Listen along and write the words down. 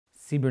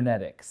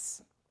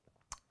Cybernetics.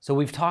 So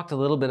we've talked a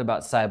little bit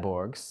about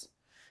cyborgs,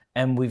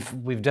 and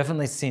we've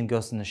definitely seen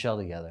Ghost in the Shell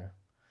together.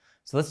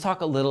 So let's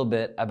talk a little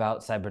bit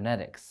about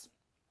cybernetics.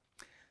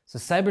 So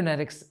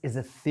cybernetics is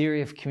a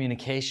theory of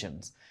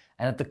communications,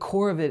 and at the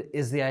core of it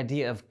is the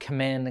idea of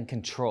command and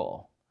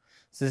control.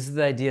 So this is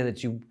the idea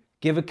that you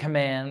give a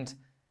command,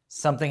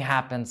 something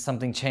happens,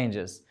 something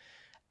changes,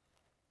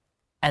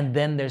 and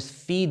then there's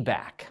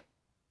feedback.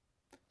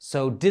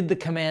 So did the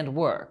command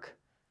work?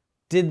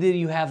 Did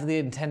you have the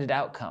intended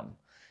outcome?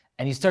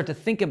 And you start to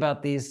think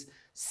about these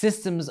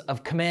systems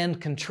of command,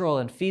 control,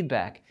 and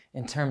feedback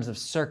in terms of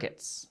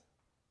circuits.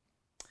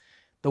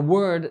 The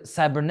word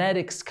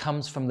cybernetics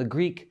comes from the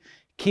Greek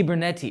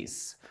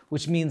kybernetes,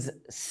 which means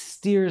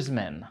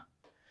steersman.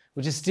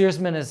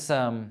 Steersman is,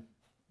 do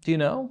you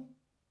know?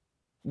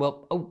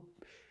 Well,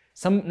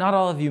 not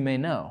all of you may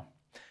know.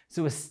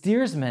 So a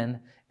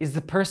steersman is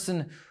the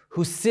person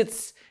who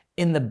sits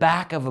in the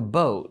back of a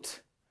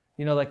boat,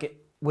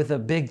 with a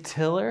big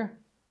tiller,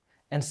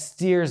 and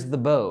steers the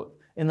boat.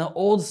 In the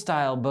old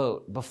style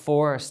boat,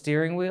 before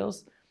steering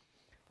wheels,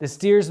 the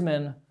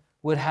steersman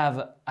would have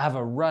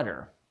a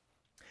rudder.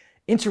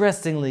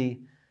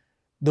 Interestingly,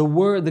 the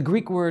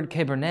Greek word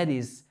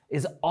kybernetes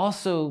is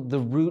also the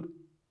root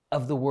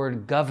of the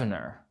word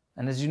governor.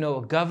 And as you know,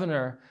 a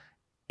governor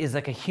is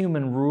like a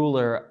human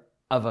ruler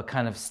of a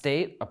kind of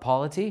state, a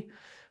polity.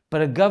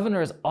 But a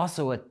governor is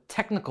also a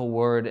technical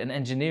word in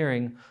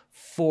engineering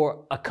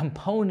for a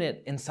component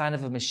inside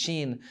of a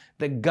machine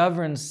that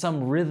governs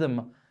some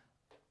rhythm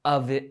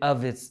of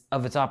its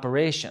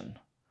operation.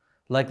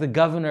 Like the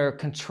governor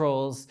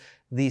controls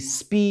the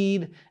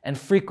speed and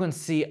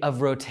frequency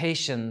of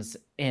rotations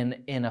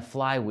in a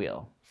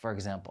flywheel, for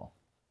example.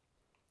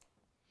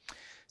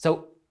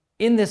 So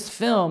in this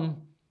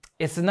film,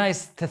 it's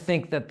nice to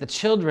think that the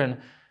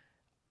children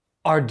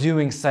are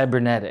doing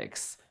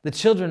cybernetics. The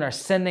children are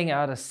sending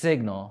out a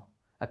signal,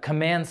 a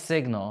command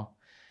signal,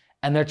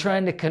 and they're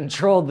trying to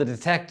control the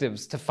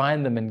detectives to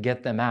find them and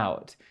get them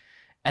out.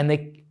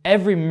 And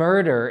every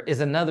murder is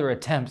another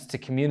attempt to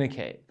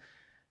communicate.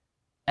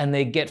 And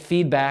they get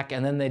feedback,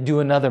 and then they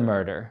do another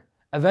murder,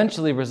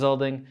 eventually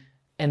resulting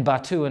in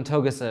Batu and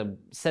Togasa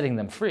setting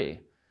them free.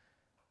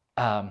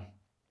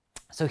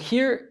 So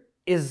here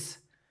is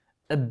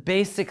a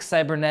basic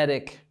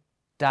cybernetic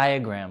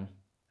diagram,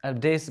 a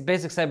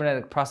basic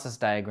cybernetic process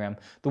diagram,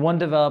 the one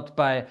developed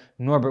by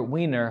Norbert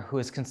Wiener, who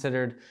is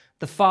considered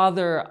the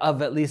father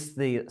of at least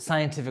the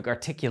scientific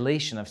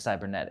articulation of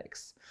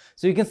cybernetics.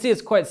 So you can see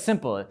it's quite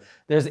simple.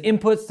 There's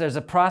inputs, there's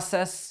a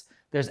process,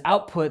 there's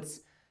outputs,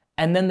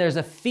 and then there's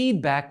a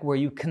feedback where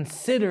you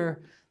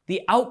consider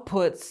the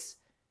outputs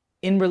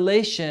in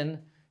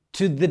relation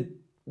to the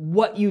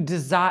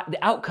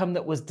outcome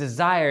that was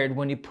desired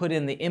when you put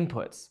in the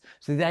inputs.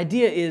 So the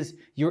idea is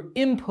your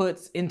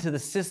inputs into the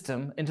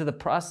system, into the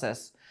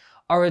process,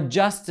 are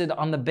adjusted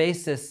on the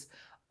basis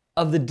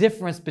of the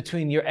difference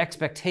between your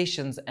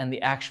expectations and the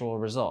actual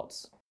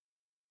results.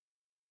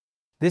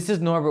 This is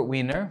Norbert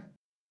Wiener.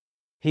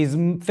 He's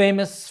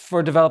famous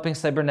for developing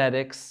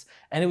cybernetics,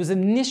 and it was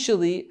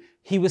initially,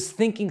 he was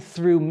thinking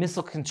through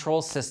missile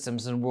control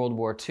systems in World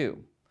War II.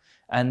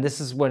 And this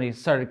is when he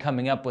started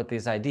coming up with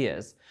these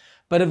ideas.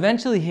 But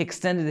eventually he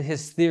extended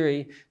his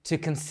theory to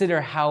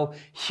consider how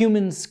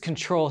humans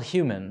control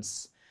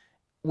humans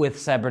with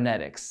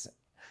cybernetics.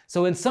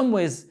 So in some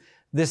ways,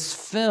 this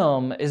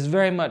film is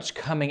very much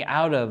coming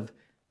out of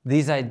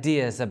these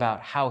ideas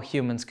about how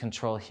humans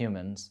control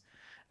humans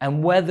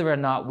and whether or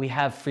not we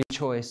have free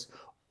choice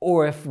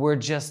or if we're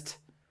just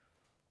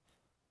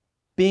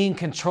being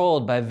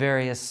controlled by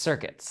various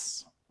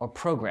circuits or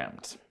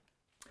programmed.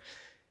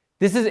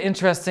 This is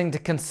interesting to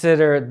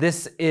consider.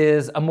 This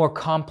is a more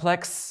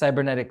complex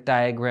cybernetic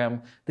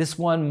diagram, this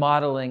one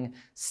modeling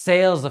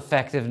sales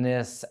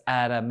effectiveness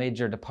at a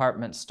major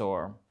department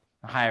store,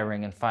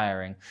 hiring and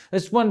firing. I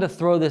just wanted to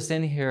throw this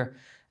in here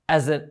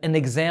as an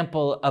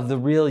example of the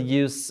real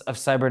use of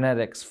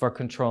cybernetics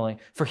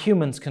for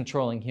humans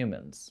controlling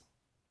humans.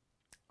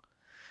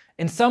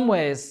 In some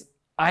ways,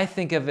 I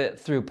think of it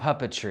through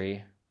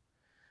puppetry,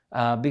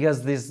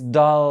 because these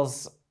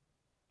dolls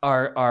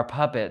are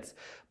puppets.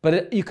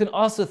 But you can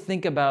also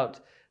think about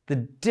the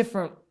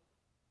different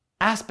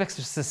aspects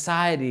of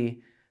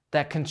society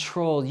that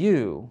control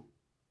you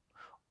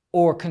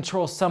or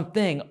control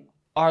something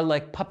are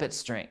like puppet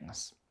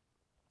strings.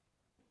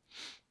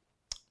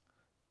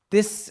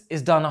 This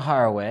is Donna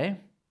Haraway.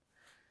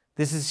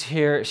 This is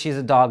here, she's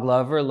a dog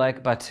lover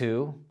like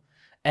Batu.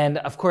 And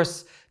of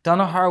course,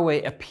 Donna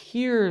Haraway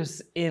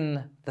appears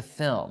in the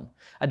film.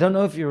 I don't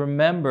know if you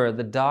remember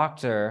the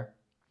doctor.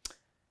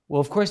 Well,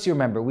 of course you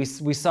remember. We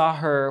saw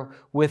her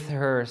with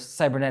her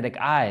cybernetic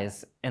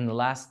eyes in the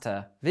last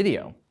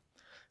video.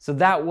 So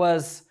that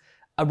was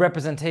a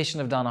representation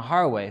of Donna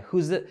Haraway,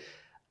 who's a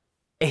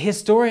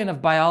historian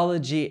of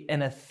biology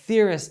and a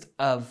theorist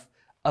of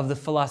the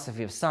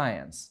philosophy of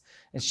science.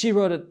 And she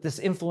wrote this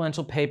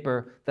influential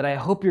paper that I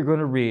hope you're going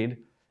to read.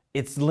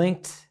 It's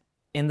linked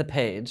in the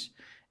page,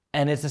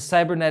 and it's a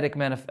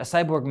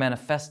cyborg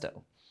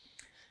manifesto.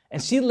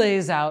 And she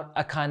lays out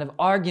a kind of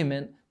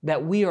argument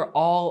that we are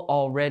all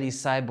already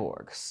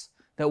cyborgs,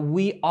 that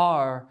we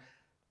are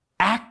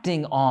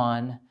acting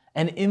on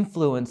and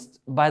influenced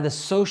by the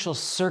social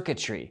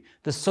circuitry,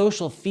 the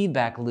social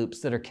feedback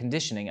loops that are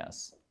conditioning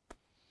us,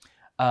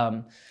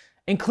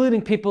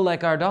 including people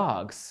like our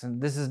dogs.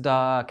 This is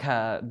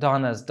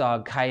Donna's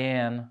dog,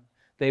 Cayenne.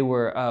 They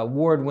were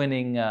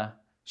award-winning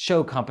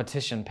show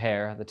competition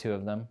pair, the two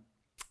of them.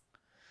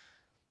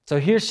 So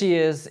here she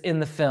is in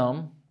the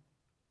film,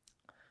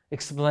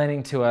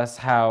 explaining to us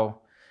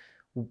how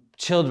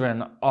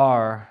children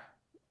are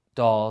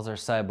dolls or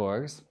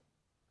cyborgs.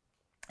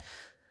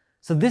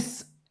 So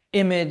this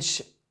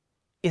image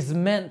is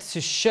meant to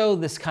show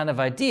this kind of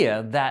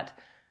idea that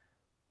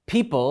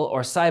people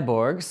or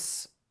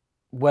cyborgs,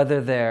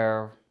 whether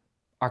they're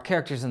our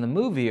characters in the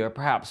movie or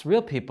perhaps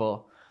real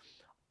people,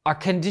 are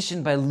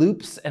conditioned by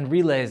loops and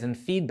relays and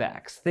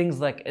feedbacks, things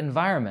like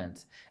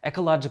environment,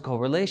 ecological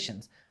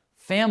relations,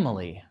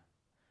 family.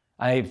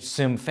 I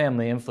assume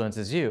family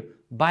influences you.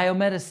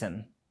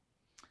 Biomedicine,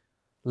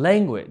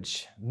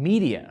 language,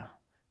 media,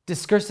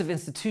 discursive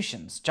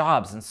institutions,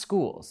 jobs, and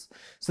schools.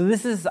 So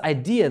this is the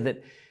idea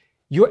that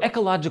your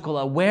ecological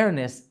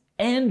awareness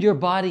and your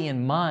body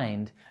and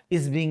mind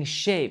is being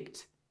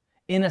shaped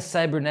in a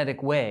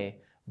cybernetic way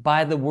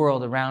by the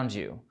world around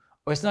you.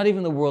 Or it's not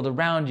even the world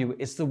around you,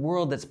 it's the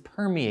world that's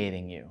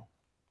permeating you.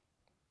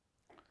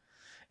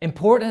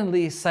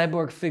 Importantly,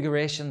 cyborg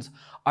figurations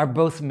are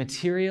both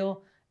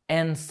material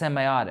and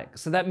semiotic.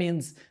 So that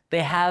means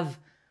they have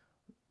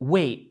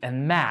weight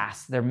and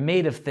mass, they're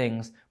made of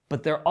things,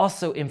 but they're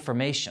also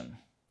information.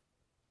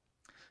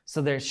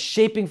 So they're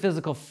shaping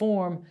physical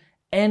form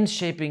and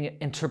shaping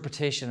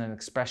interpretation and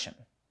expression.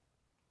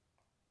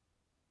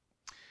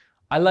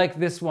 I like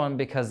this one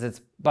because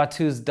it's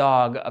Batu's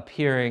dog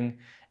appearing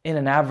in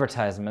an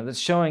advertisement that's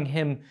showing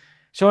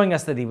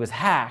us that he was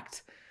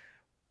hacked,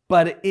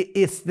 but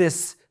it's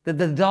this, that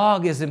the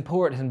dog is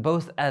important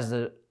both as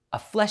a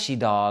fleshy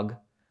dog,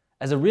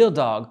 as a real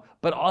dog,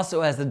 but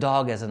also as the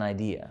dog as an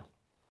idea.